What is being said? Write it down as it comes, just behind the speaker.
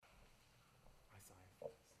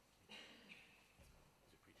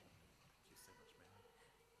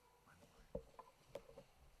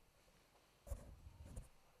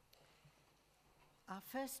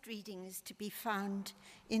Our first reading is to be found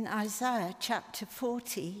in Isaiah chapter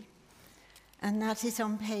 40, and that is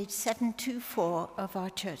on page 724 of our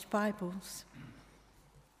church Bibles.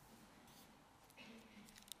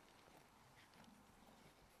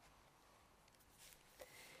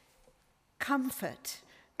 Comfort,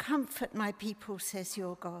 comfort my people, says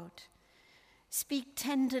your God. Speak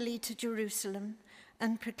tenderly to Jerusalem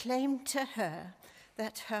and proclaim to her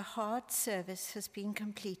that her hard service has been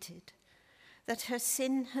completed, that her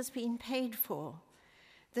sin has been paid for,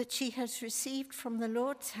 that she has received from the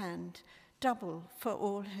Lord's hand double for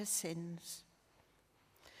all her sins.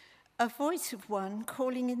 A voice of one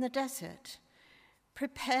calling in the desert,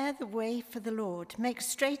 prepare the way for the Lord, make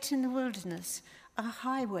straight in the wilderness a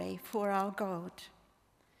highway for our God.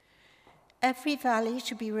 Every valley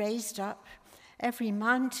shall be raised up, every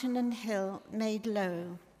mountain and hill made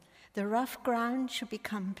low. The rough ground shall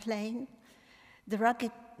become plain, the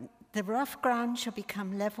rough ground shall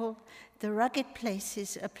become level, the rugged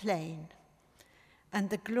places a plain. And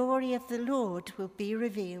the glory of the Lord will be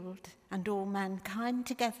revealed, and all mankind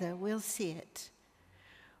together will see it.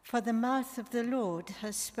 For the mouth of the Lord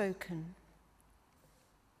has spoken.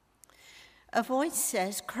 A voice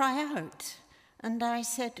says, cry out. And I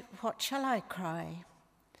said, what shall I cry?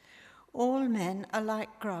 All men are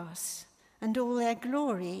like grass, and all their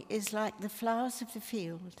glory is like the flowers of the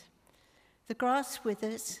field. The grass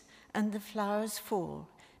withers, and the flowers fall,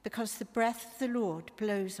 because the breath of the Lord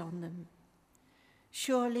blows on them.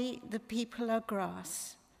 Surely the people are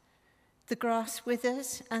grass. The grass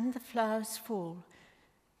withers, and the flowers fall,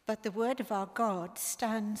 but the word of our God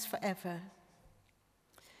stands forever.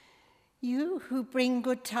 You who bring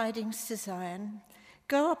good tidings to Zion,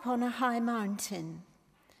 go up on a high mountain.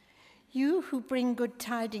 You who bring good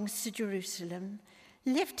tidings to Jerusalem,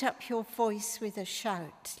 lift up your voice with a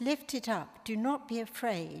shout. Lift it up, do not be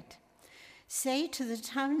afraid. Say to the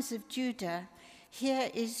towns of Judah, here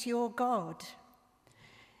is your God.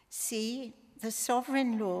 See, the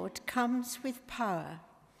sovereign Lord comes with power,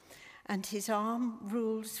 and his arm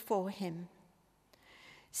rules for him.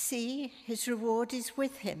 See, his reward is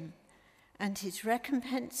with him, and his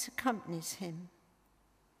recompense accompanies him.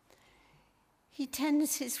 He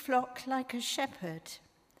tends his flock like a shepherd.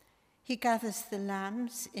 He gathers the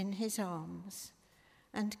lambs in his arms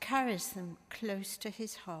and carries them close to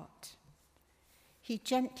his heart. He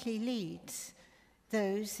gently leads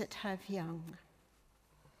those that have young.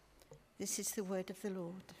 This is the word of the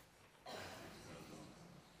Lord.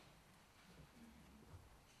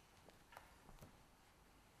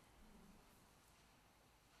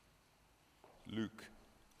 Luke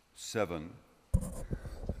 7.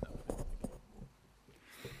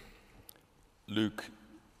 Luke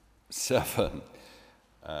 7,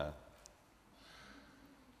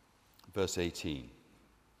 verse 18.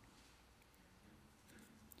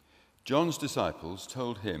 John's disciples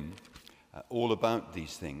told him all about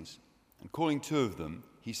these things, and calling two of them,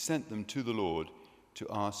 he sent them to the Lord to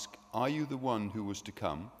ask, are you the one who was to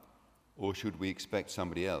come, or should we expect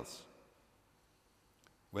somebody else?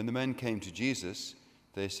 When the men came to Jesus,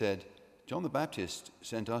 they said, John the Baptist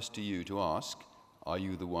sent us to you to ask, are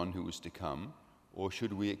you the one who was to come, or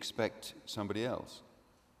should we expect somebody else?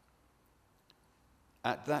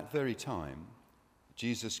 At that very time,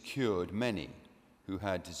 Jesus cured many who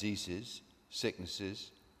had diseases,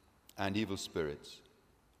 sicknesses, and evil spirits,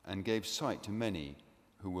 and gave sight to many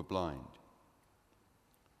who were blind.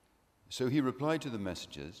 So he replied to the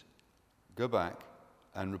messengers, go back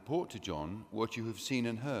and report to John what you have seen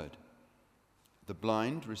and heard. The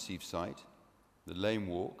blind receive sight, the lame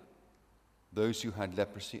walk, those who had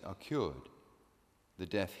leprosy are cured, the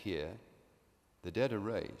deaf hear, the dead are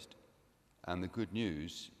raised, and the good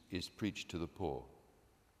news is preached to the poor.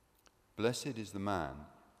 Blessed is the man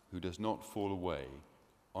who does not fall away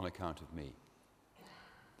on account of me.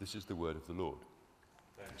 This is the word of the Lord.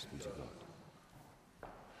 Thanks be to God.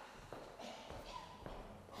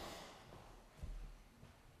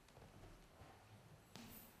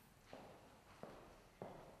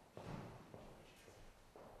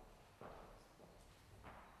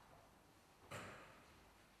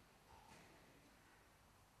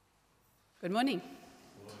 Good morning.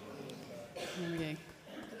 There we go.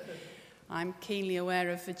 I'm keenly aware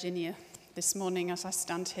of Virginia this morning as I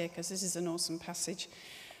stand here, because this is an awesome passage.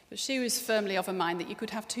 But she was firmly of a mind that you could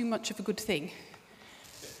have too much of a good thing.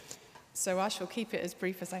 So I shall keep it as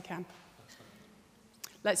brief as I can.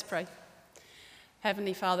 Let's pray.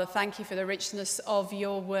 Heavenly Father, thank you for the richness of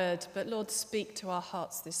your word. But Lord, speak to our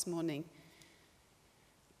hearts this morning.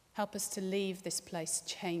 Help us to leave this place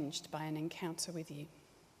changed by an encounter with you.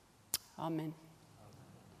 Amen.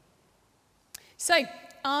 So,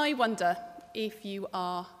 I wonder, if you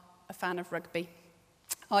are a fan of rugby.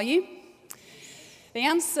 Are you? The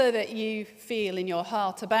answer that you feel in your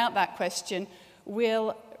heart about that question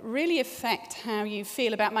will really affect how you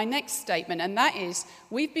feel about my next statement, and that is,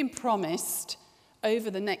 we've been promised over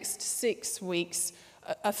the next 6 weeks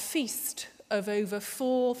a feast of over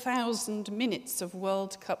 4,000 minutes of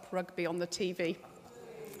World Cup rugby on the TV.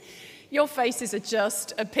 Your faces are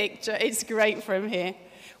just a picture. It's great from here.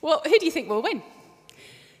 Well, who do you think will win?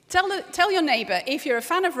 Tell your neighbour, if you're a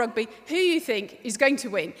fan of rugby, who you think is going to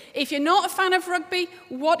win. If you're not a fan of rugby,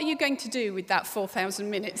 what are you going to do with that 4,000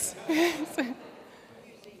 minutes?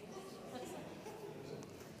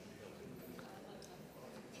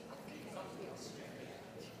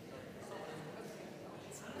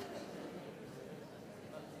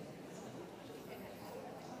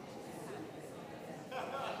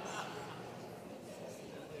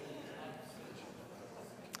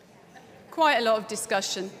 Quite a lot of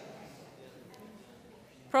discussion.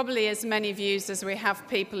 Probably as many views as we have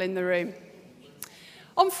people in the room.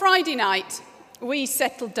 On Friday night, we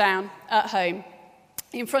settled down at home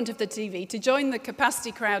in front of the TV to join the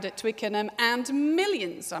capacity crowd at Twickenham and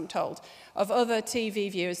millions, I'm told, of other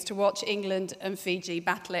TV viewers to watch England and Fiji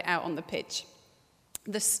battle it out on the pitch.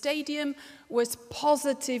 The stadium was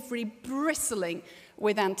positively bristling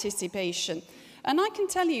with anticipation. And I can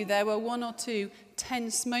tell you there were 1 or 2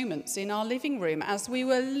 tense moments in our living room as we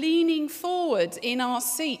were leaning forward in our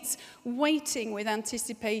seats, waiting with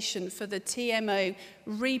anticipation for the TMO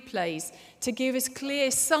replays to give us clear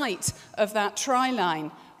sight of that try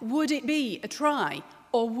line. Would it be a try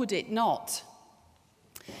or would it not?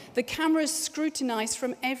 The cameras scrutinised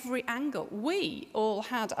from every angle. We all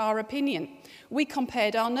had our opinion. We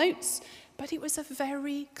compared our notes, but it was a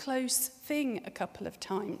very close thing a couple of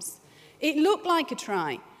times. It looked like a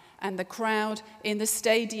try, and the crowd in the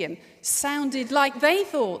stadium sounded like they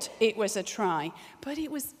thought it was a try, but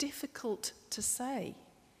it was difficult to say.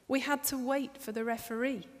 We had to wait for the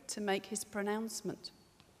referee to make his pronouncement.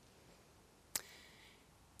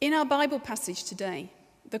 In our Bible passage today,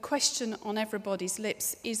 the question on everybody's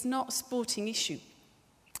lips is not a sporting issue,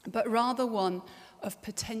 but rather one of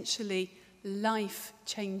potentially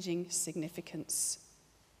life-changing significance.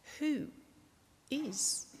 Who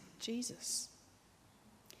is Jesus?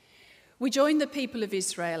 We join the people of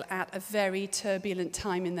Israel at a very turbulent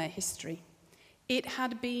time in their history. It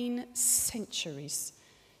had been centuries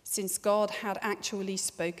since God had actually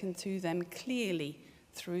spoken to them clearly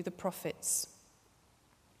through the prophets.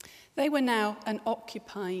 They were now an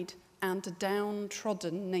occupied and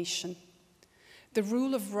downtrodden nation. The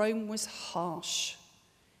rule of Rome was harsh.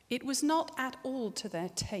 It was not at all to their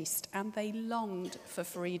taste, and they longed for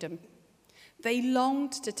freedom. They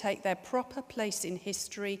longed to take their proper place in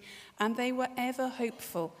history, and they were ever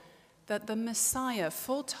hopeful that the Messiah,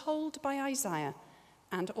 foretold by Isaiah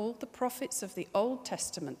and all the prophets of the Old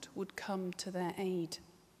Testament, would come to their aid.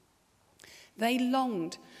 They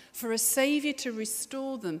longed for a Saviour to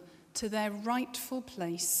restore them to their rightful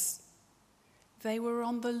place. They were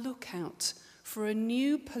on the lookout for a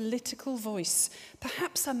new political voice,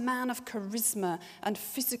 perhaps a man of charisma and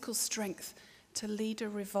physical strength to lead a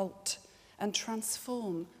revolt and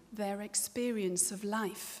transform their experience of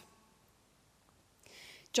life.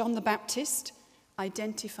 John the Baptist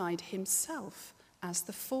identified himself as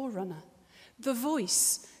the forerunner, the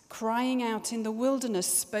voice crying out in the wilderness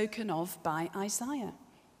spoken of by Isaiah,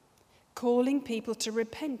 calling people to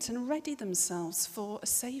repent and ready themselves for a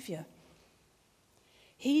saviour.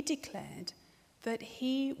 He declared that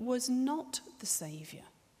he was not the saviour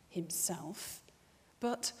himself,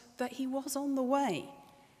 but that he was on the way,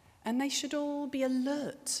 and they should all be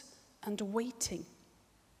alert and waiting.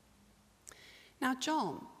 Now,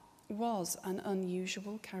 John was an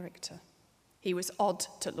unusual character. He was odd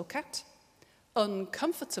to look at,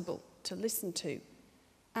 uncomfortable to listen to,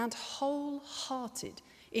 and wholehearted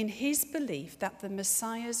in his belief that the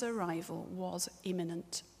Messiah's arrival was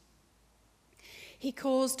imminent. He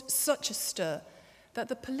caused such a stir that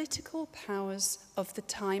the political powers of the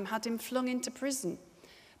time had him flung into prison,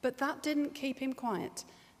 but that didn't keep him quiet,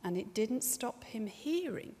 and it didn't stop him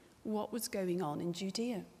hearing what was going on in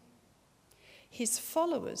Judea. His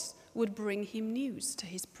followers would bring him news to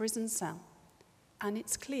his prison cell, and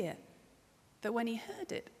it's clear that when he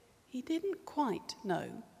heard it, he didn't quite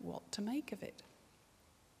know what to make of it.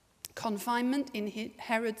 Confinement in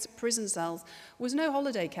Herod's prison cells was no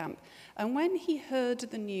holiday camp, and when he heard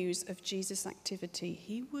the news of Jesus' activity,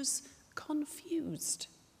 he was confused.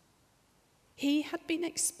 He had been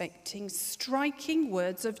expecting striking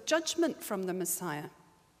words of judgment from the Messiah.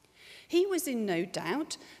 He was in no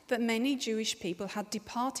doubt that many Jewish people had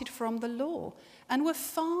departed from the law and were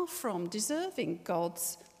far from deserving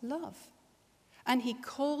God's love. And he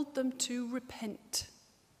called them to repent.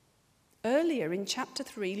 Earlier in chapter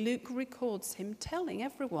 3, Luke records him telling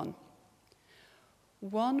everyone,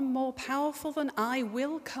 "One more powerful than I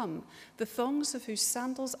will come, the thongs of whose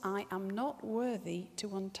sandals I am not worthy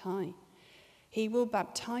to untie. He will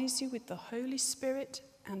baptize you with the Holy Spirit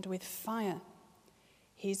and with fire.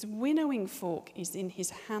 His winnowing fork is in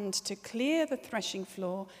his hand to clear the threshing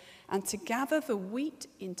floor and to gather the wheat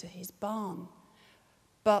into his barn.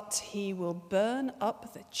 But he will burn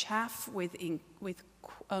up the chaff with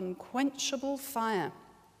unquenchable fire."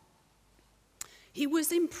 He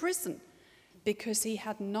was in prison because he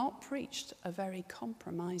had not preached a very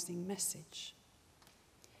compromising message.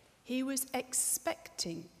 He was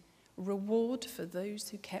expecting reward for those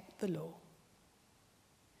who kept the law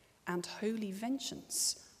and holy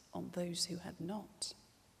vengeance on those who had not.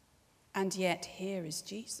 And yet here is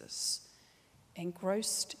Jesus,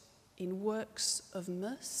 engrossed in works of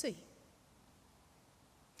mercy.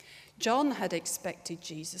 John had expected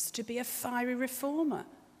Jesus to be a fiery reformer,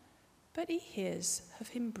 but he hears of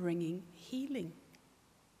him bringing healing.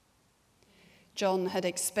 John had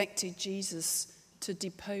expected Jesus to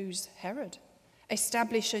depose Herod,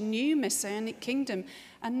 establish a new messianic kingdom,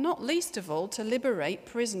 and not least of all, to liberate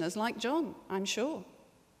prisoners like John, I'm sure.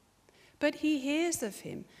 But he hears of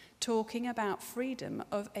him talking about freedom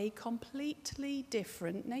of a completely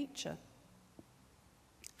different nature.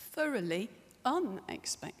 Thoroughly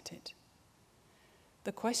unexpected.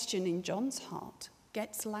 The question in John's heart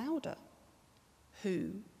gets louder.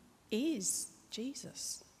 Who is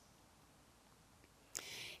Jesus?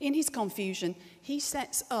 In his confusion, he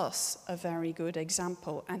sets us a very good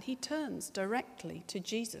example, and he turns directly to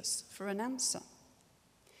Jesus for an answer.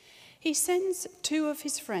 He sends two of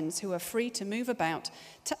his friends who are free to move about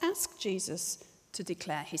to ask Jesus to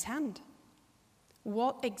declare his hand.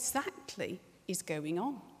 What exactly is going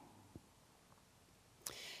on?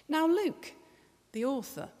 Now Luke, the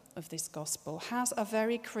author of this gospel, has a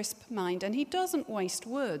very crisp mind, and he doesn't waste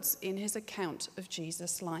words in his account of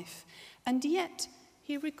Jesus' life. And yet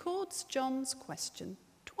he records John's question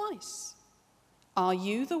twice. Are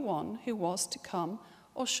you the one who was to come,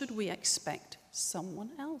 or should we expect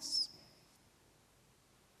someone else?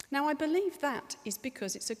 Now, I believe that is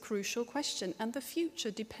because it's a crucial question and the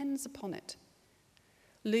future depends upon it.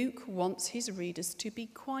 Luke wants his readers to be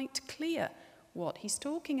quite clear what he's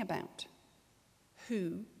talking about.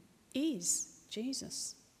 Who is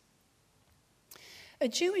Jesus? A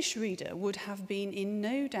Jewish reader would have been in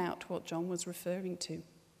no doubt what John was referring to.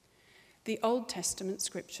 The Old Testament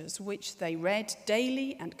scriptures, which they read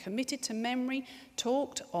daily and committed to memory,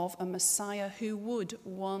 talked of a Messiah who would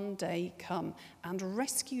one day come and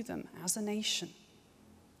rescue them as a nation.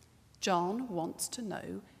 John wants to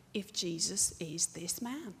know if Jesus is this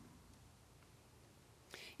man.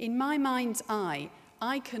 In my mind's eye,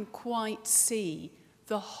 I can quite see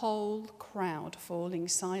the whole crowd falling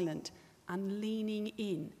silent and leaning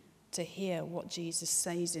in to hear what Jesus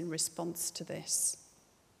says in response to this.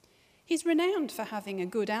 He's renowned for having a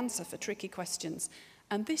good answer for tricky questions,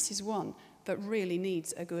 and this is one that really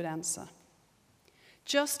needs a good answer.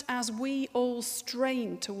 Just as we all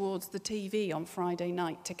strain towards the TV on Friday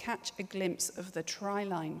night to catch a glimpse of the try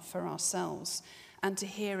line for ourselves and to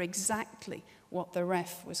hear exactly what the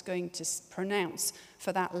ref was going to pronounce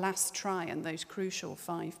for that last try and those crucial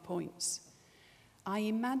 5 points, I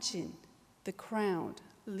imagine the crowd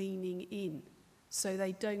leaning in so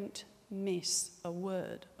they don't miss a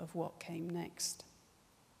word of what came next.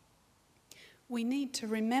 We need to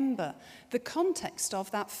remember the context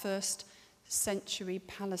of that first century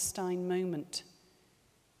Palestine moment.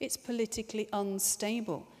 It's politically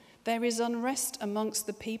unstable. There is unrest amongst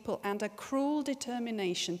the people and a cruel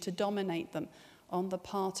determination to dominate them on the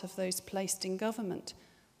part of those placed in government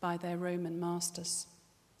by their Roman masters.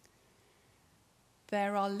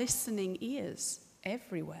 There are listening ears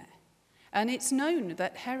everywhere. And it's known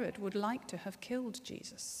that Herod would like to have killed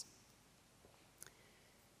Jesus.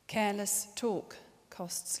 Careless talk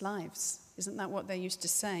costs lives. Isn't that what they used to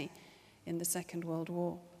say in the Second World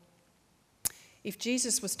War? If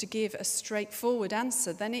Jesus was to give a straightforward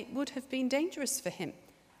answer, then it would have been dangerous for him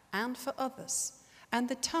and for others. And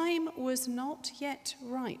the time was not yet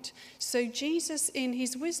right. So Jesus, in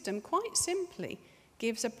his wisdom, quite simply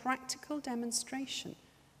gives a practical demonstration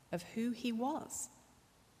of who he was.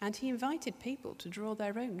 And he invited people to draw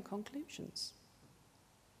their own conclusions.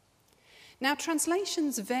 Now,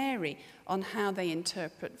 translations vary on how they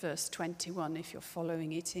interpret verse 21, if you're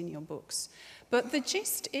following it in your books. But the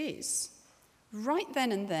gist is, right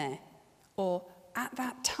then and there, or at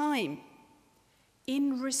that time,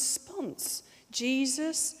 in response,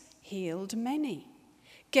 Jesus healed many,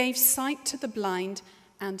 gave sight to the blind,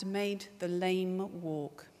 and made the lame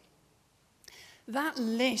walk. That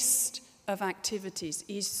list of activities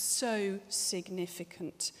is so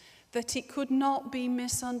significant that it could not be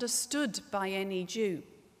misunderstood by any Jew.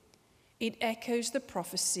 It echoes the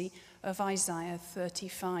prophecy of Isaiah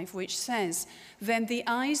 35, which says, "Then the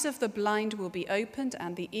eyes of the blind will be opened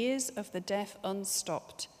and the ears of the deaf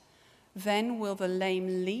unstopped. Then will the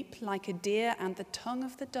lame leap like a deer and the tongue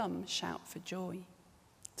of the dumb shout for joy."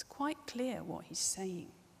 It's quite clear what he's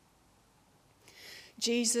saying.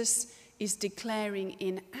 Jesus is declaring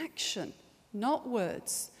in action, not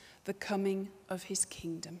words, the coming of his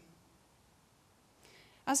kingdom.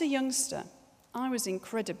 As a youngster, I was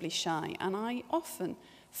incredibly shy, and I often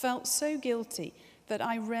felt so guilty that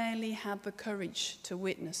I rarely had the courage to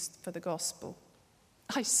witness for the gospel.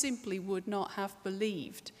 I simply would not have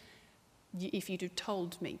believed if you'd have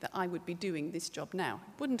told me that I would be doing this job now.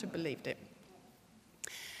 I wouldn't have believed it.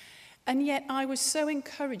 And yet I was so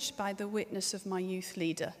encouraged by the witness of my youth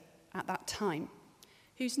leader at that time,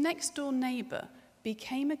 whose next door neighbour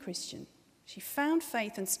became a Christian. She found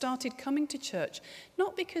faith and started coming to church,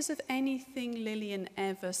 not because of anything Lillian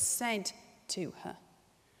ever said to her,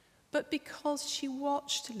 but because she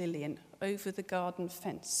watched Lillian over the garden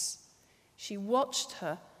fence. She watched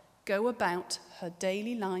her go about her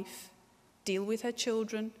daily life, deal with her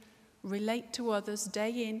children, relate to others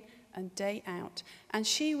day in and day out, and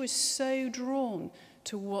she was so drawn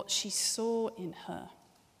to what she saw in her.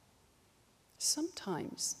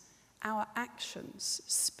 Sometimes our actions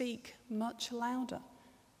speak much louder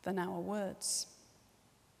than our words.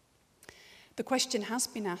 The question has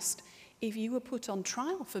been asked, if you were put on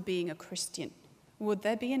trial for being a Christian, would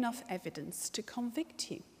there be enough evidence to convict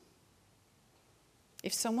you?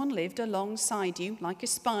 If someone lived alongside you like a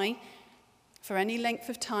spy for any length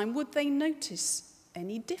of time, would they notice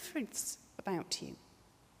any difference about you?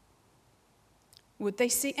 Would they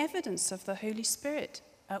see evidence of the Holy Spirit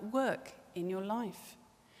at work in your life?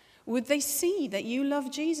 Would they see that you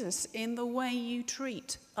love Jesus in the way you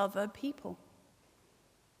treat other people?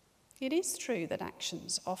 It is true that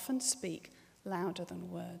actions often speak louder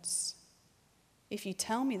than words. If you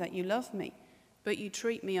tell me that you love me, but you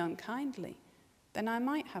treat me unkindly, then I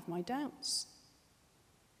might have my doubts.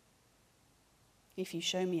 If you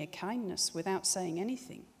show me a kindness without saying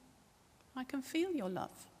anything, I can feel your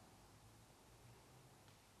love.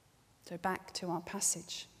 So back to our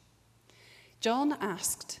passage. John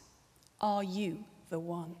asked, "Are you the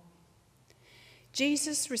one?"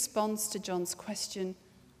 Jesus responds to John's question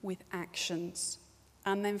with actions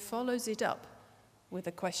and then follows it up with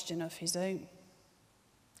a question of his own.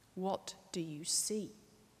 What do you see?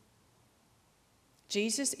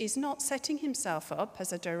 Jesus is not setting himself up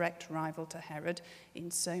as a direct rival to Herod in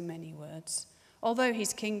so many words, although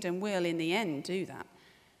his kingdom will in the end do that,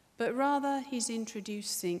 but rather he's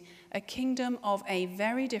introducing a kingdom of a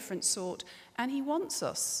very different sort, and he wants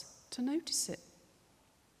us to notice it.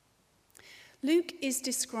 Luke is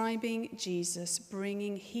describing Jesus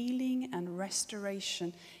bringing healing and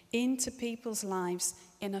restoration into people's lives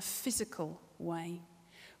in a physical way,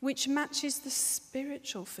 which matches the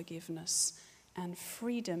spiritual forgiveness and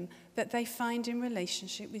freedom that they find in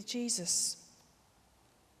relationship with Jesus.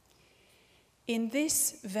 In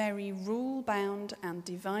this very rule-bound and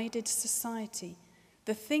divided society,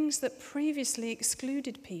 the things that previously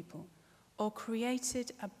excluded people or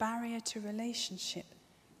created a barrier to relationship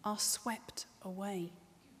are swept away.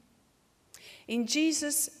 In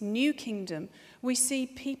Jesus' new kingdom, we see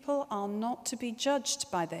people are not to be judged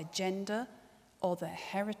by their gender or their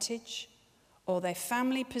heritage or their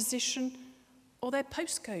family position or their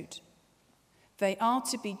postcode. They are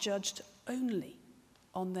to be judged only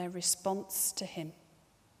on their response to him.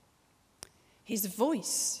 His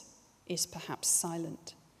voice is perhaps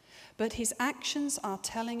silent, but his actions are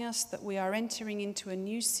telling us that we are entering into a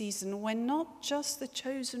new season when not just the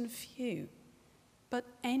chosen few, but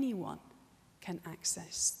anyone can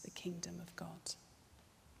access the kingdom of God.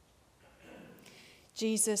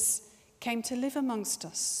 Jesus came to live amongst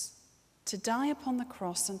us, to die upon the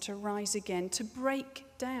cross and to rise again, to break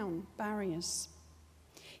down barriers.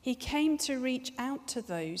 He came to reach out to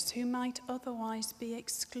those who might otherwise be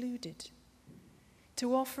excluded,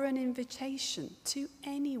 to offer an invitation to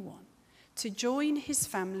anyone to join his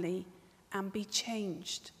family and be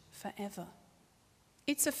changed forever.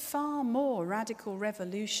 It's a far more radical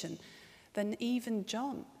revolution than even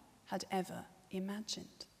John had ever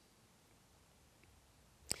imagined.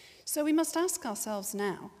 So we must ask ourselves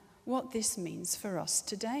now what this means for us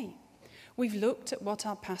today. We've looked at what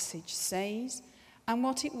our passage says and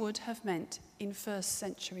what it would have meant in first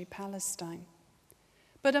century Palestine.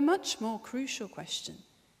 But a much more crucial question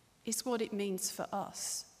is what it means for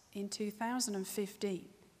us in 2015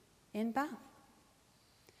 in Bath.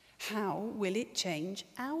 How will it change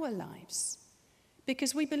our lives?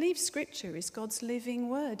 Because we believe Scripture is God's living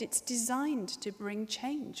word. It's designed to bring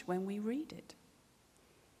change when we read it.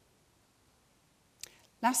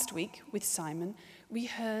 Last week with Simon, we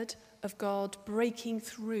heard of God breaking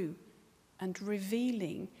through and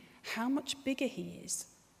revealing how much bigger he is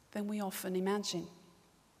than we often imagine.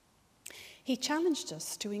 He challenged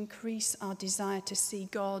us to increase our desire to see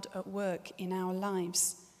God at work in our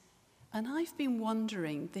lives. And I've been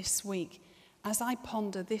wondering this week, as I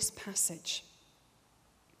ponder this passage,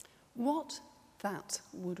 what that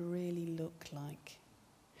would really look like.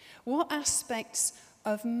 What aspects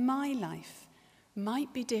of my life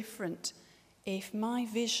might be different if my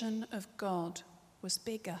vision of God was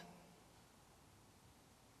bigger?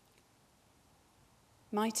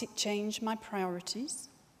 Might it change my priorities?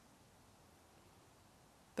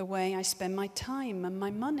 The way I spend my time and my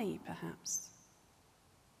money, perhaps?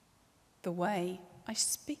 The way I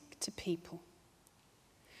speak to people?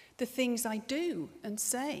 The things I do and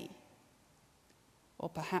say? Or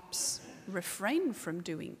perhaps refrain from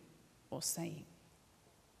doing or saying?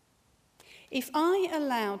 If I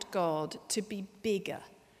allowed God to be bigger,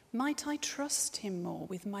 might I trust him more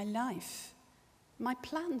with my life, my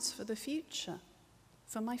plans for the future,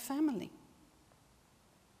 for my family?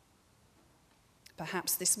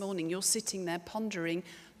 Perhaps this morning you're sitting there pondering,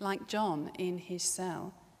 like John in his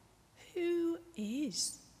cell, who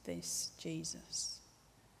is this Jesus?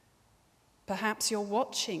 Perhaps you're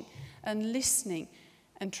watching and listening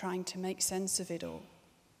and trying to make sense of it all.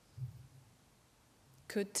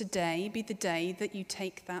 Could today be the day that you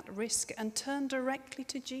take that risk and turn directly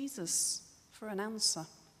to Jesus for an answer?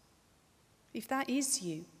 If that is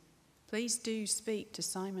you, please do speak to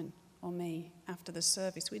Simon or me after the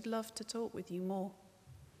service. We'd love to talk with you more.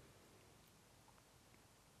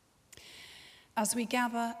 As we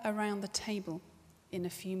gather around the table in a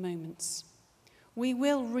few moments, we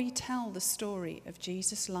will retell the story of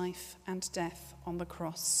Jesus' life and death on the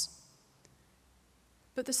cross.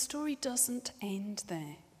 But the story doesn't end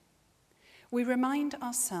there. We remind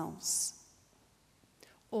ourselves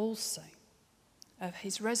also of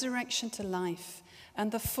his resurrection to life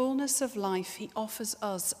and the fullness of life he offers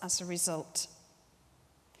us as a result.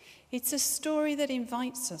 It's a story that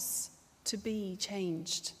invites us to be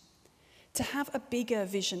changed, to have a bigger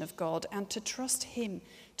vision of God and to trust him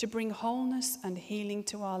to bring wholeness and healing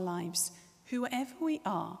to our lives, whoever we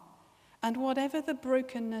are and whatever the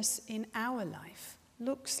brokenness in our life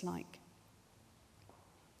looks like.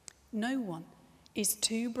 No one is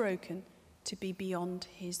too broken to be beyond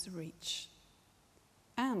his reach.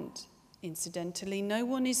 And, incidentally, no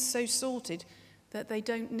one is so sorted that they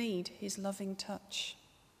don't need his loving touch.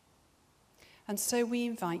 And so we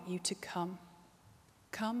invite you to come.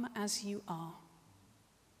 Come as you are.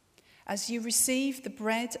 As you receive the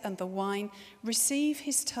bread and the wine, receive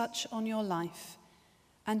his touch on your life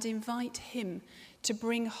and invite him to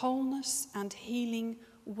bring wholeness and healing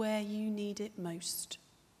where you need it most.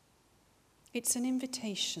 It's an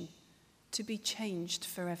invitation to be changed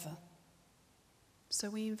forever. So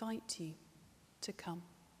we invite you to come.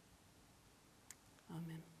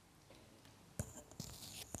 Amen.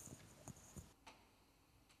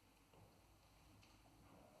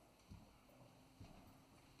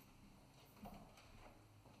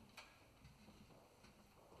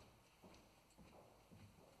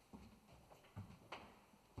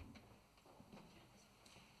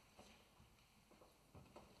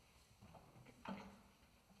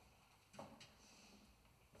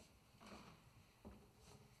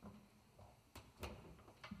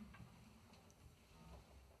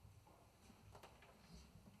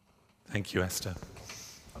 Thank you, Esther.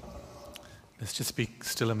 Let's just be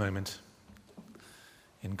still a moment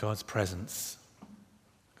in God's presence,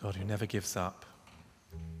 God who never gives up,